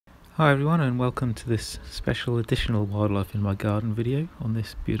Hi everyone, and welcome to this special additional wildlife in my garden video on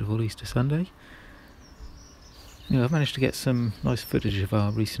this beautiful Easter Sunday. I've managed to get some nice footage of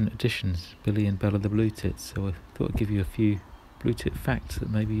our recent additions, Billy and Bella the blue tits, so I thought I'd give you a few blue tit facts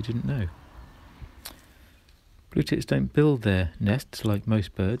that maybe you didn't know. Blue tits don't build their nests like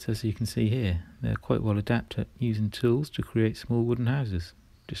most birds, as you can see here. They're quite well adept at using tools to create small wooden houses,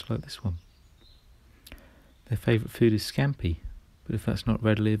 just like this one. Their favourite food is scampi, but if that's not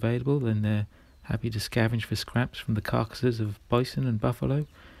readily available, then they're happy to scavenge for scraps from the carcasses of bison and buffalo.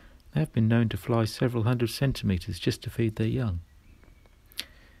 They have been known to fly several hundred centimetres just to feed their young.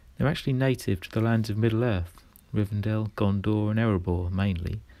 They're actually native to the lands of Middle-earth, Rivendell, Gondor and Erebor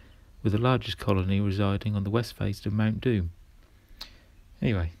mainly, with the largest colony residing on the west face of Mount Doom.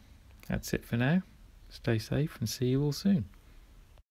 Anyway, that's it for now. Stay safe and see you all soon.